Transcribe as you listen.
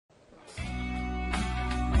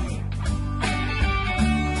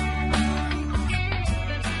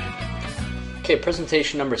Okay,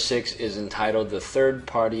 presentation number 6 is entitled The Third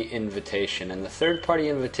Party Invitation. And the third party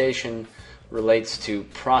invitation relates to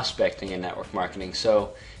prospecting in network marketing.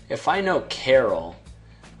 So if I know Carol,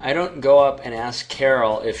 I don't go up and ask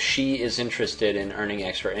Carol if she is interested in earning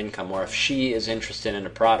extra income or if she is interested in a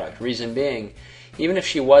product. Reason being, even if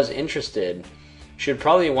she was interested, she would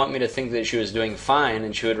probably want me to think that she was doing fine,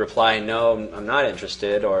 and she would reply, no, I'm not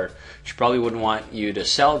interested, or she probably wouldn't want you to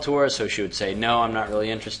sell to her, so she would say, no, I'm not really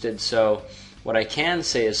interested. So what I can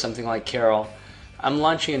say is something like, Carol, I'm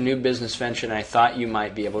launching a new business venture and I thought you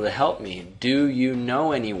might be able to help me. Do you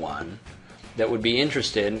know anyone that would be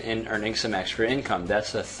interested in earning some extra income?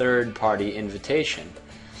 That's a third party invitation.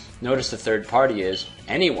 Notice the third party is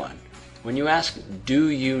anyone. When you ask, do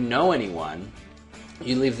you know anyone,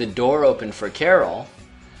 you leave the door open for Carol,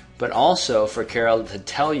 but also for Carol to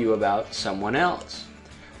tell you about someone else.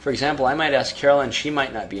 For example, I might ask Carol and she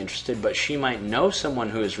might not be interested, but she might know someone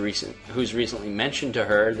who's recently mentioned to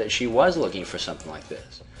her that she was looking for something like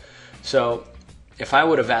this. So if I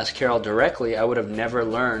would have asked Carol directly, I would have never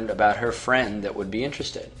learned about her friend that would be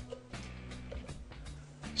interested.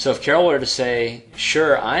 So if Carol were to say,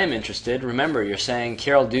 sure, I am interested, remember, you're saying,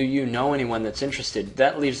 Carol, do you know anyone that's interested?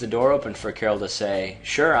 That leaves the door open for Carol to say,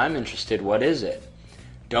 sure, I'm interested, what is it?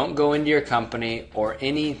 Don't go into your company or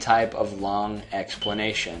any type of long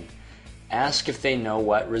explanation. Ask if they know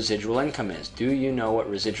what residual income is. Do you know what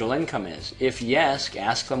residual income is? If yes,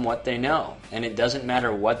 ask them what they know. And it doesn't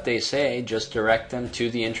matter what they say, just direct them to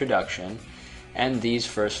the introduction and these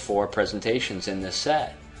first 4 presentations in this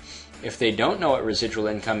set. If they don't know what residual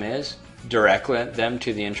income is, direct them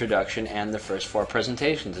to the introduction and the first 4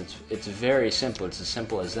 presentations. It's very simple. It's as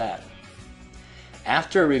simple as that.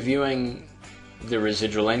 After reviewing the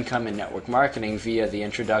residual income in network marketing via the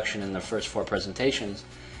introduction and the first 4 presentations,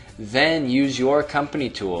 then use your company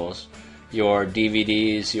tools, your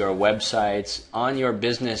DVDs, your websites, on your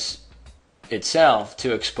business itself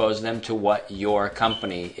to expose them to what your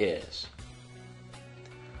company is.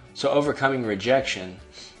 So overcoming rejection.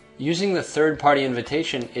 Using the third-party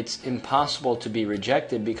invitation, it's impossible to be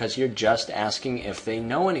rejected because you're just asking if they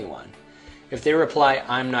know anyone. If they reply,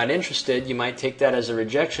 I'm not interested, you might take that as a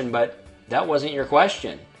rejection, but that wasn't your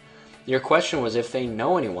question. Your question was if they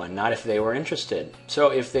know anyone, not if they were interested. So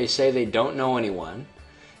if they say they don't know anyone,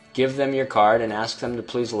 give them your card and ask them to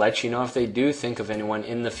please let you know if they do think of anyone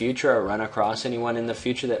in the future or run across anyone in the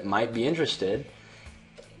future that might be interested.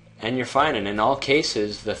 And you're fine. And in all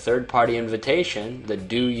cases, the third-party invitation, the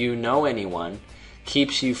do you know anyone,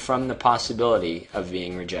 keeps you from the possibility of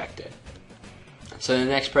being rejected. So the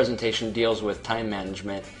next presentation deals with time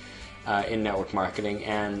management in network marketing,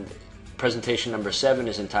 and presentation number 7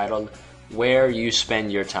 is entitled Where You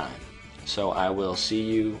Spend Your Time. So I will see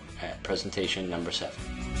you at presentation number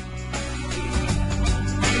 7.